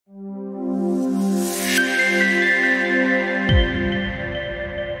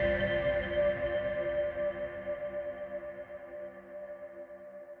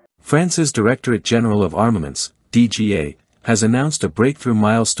France's Directorate General of Armaments, DGA, has announced a breakthrough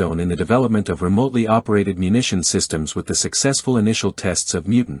milestone in the development of remotely operated munition systems with the successful initial tests of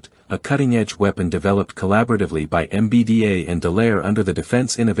MUTANT, a cutting-edge weapon developed collaboratively by MBDA and Delair under the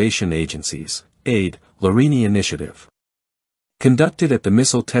Defense Innovation Agency's LARINAE initiative. Conducted at the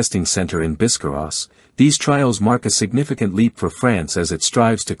Missile Testing Center in Biscarrosse, these trials mark a significant leap for France as it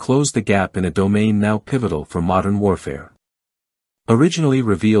strives to close the gap in a domain now pivotal for modern warfare. Originally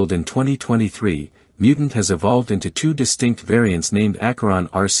revealed in 2023, MUTANT has evolved into two distinct variants named Acheron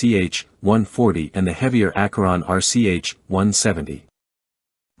RCH-140 and the heavier Acheron RCH-170.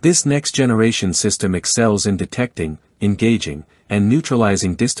 This next-generation system excels in detecting, engaging, and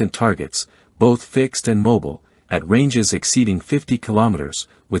neutralizing distant targets, both fixed and mobile, at ranges exceeding 50 kilometers,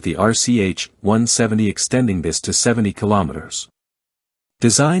 with the RCH-170 extending this to 70 kilometers.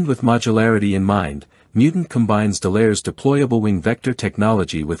 Designed with modularity in mind, MUTANT combines Delair's deployable wing vector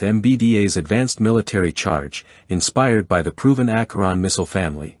technology with MBDA's advanced military charge, inspired by the proven Acheron missile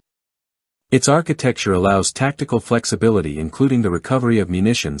family. Its architecture allows tactical flexibility including the recovery of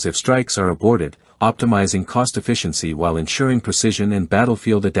munitions if strikes are aborted, optimizing cost efficiency while ensuring precision and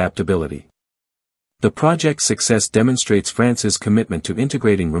battlefield adaptability. The project's success demonstrates France's commitment to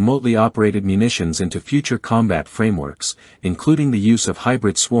integrating remotely operated munitions into future combat frameworks, including the use of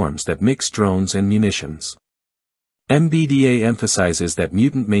hybrid swarms that mix drones and munitions. MBDA emphasizes that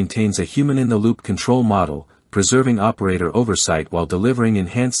MUTANT maintains a human-in-the-loop control model, preserving operator oversight while delivering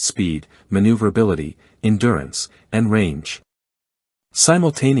enhanced speed, maneuverability, endurance, and range.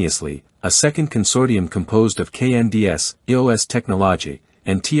 Simultaneously, a second consortium composed of KNDS, EOS Technology,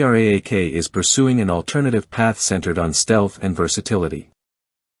 and TRAAK is pursuing an alternative path centered on stealth and versatility.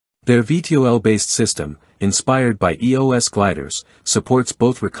 Their VTOL-based system, inspired by EOS gliders, supports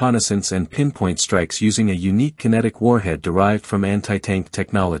both reconnaissance and pinpoint strikes using a unique kinetic warhead derived from anti-tank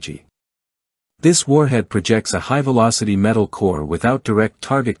technology. This warhead projects a high-velocity metal core without direct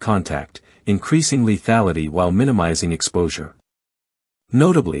target contact, increasing lethality while minimizing exposure.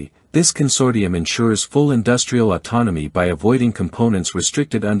 Notably, this consortium ensures full industrial autonomy by avoiding components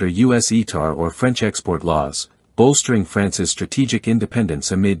restricted under US ITAR or French export laws, bolstering France's strategic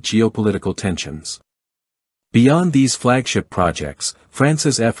independence amid geopolitical tensions. Beyond these flagship projects,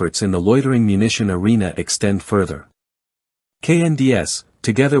 France's efforts in the loitering munition arena extend further. KNDS,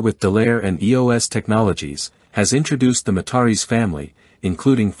 together with Delair and EOS Technologies, has introduced the Mutaris family,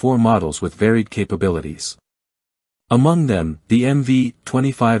 including 4 models with varied capabilities. Among them, the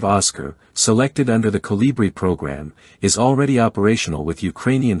MV-25 Oscar, selected under the Colibri program, is already operational with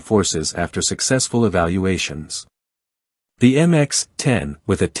Ukrainian forces after successful evaluations. The MX-10,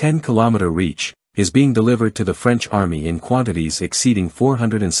 with a 10-kilometer reach, is being delivered to the French army in quantities exceeding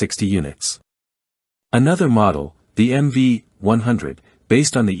 460 units. Another model, the MV-100,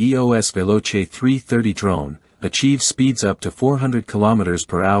 based on the EOS Veloce 330 drone, achieves speeds up to 400 km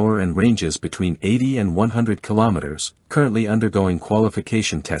per hour and ranges between 80 and 100 km, currently undergoing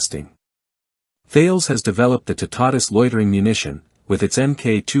qualification testing. Thales has developed the Totatis loitering munition, with its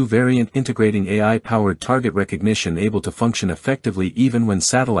Mk2 variant integrating AI-powered target recognition able to function effectively even when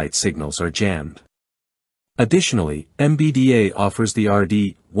satellite signals are jammed. Additionally, MBDA offers the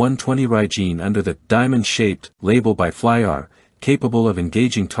RD-120 Rigene under the diamond-shaped label by FLYAR, capable of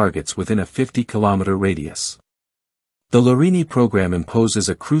engaging targets within a 50-kilometer radius. The LARINAE program imposes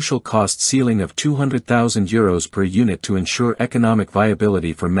a crucial cost ceiling of €200,000 per unit to ensure economic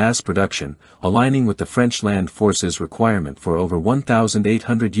viability for mass production, aligning with the French Land Forces requirement for over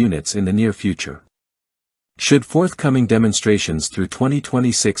 1,800 units in the near future. Should forthcoming demonstrations through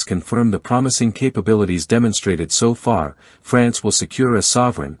 2026 confirm the promising capabilities demonstrated so far, France will secure a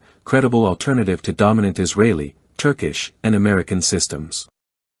sovereign, credible alternative to dominant Israeli, Turkish, and American systems.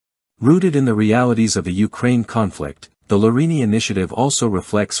 Rooted in the realities of the Ukraine conflict, the LARINAE initiative also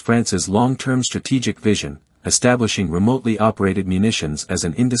reflects France's long-term strategic vision, establishing remotely operated munitions as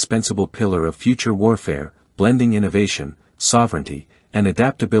an indispensable pillar of future warfare, blending innovation, sovereignty, and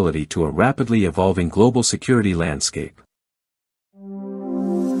adaptability to a rapidly evolving global security landscape.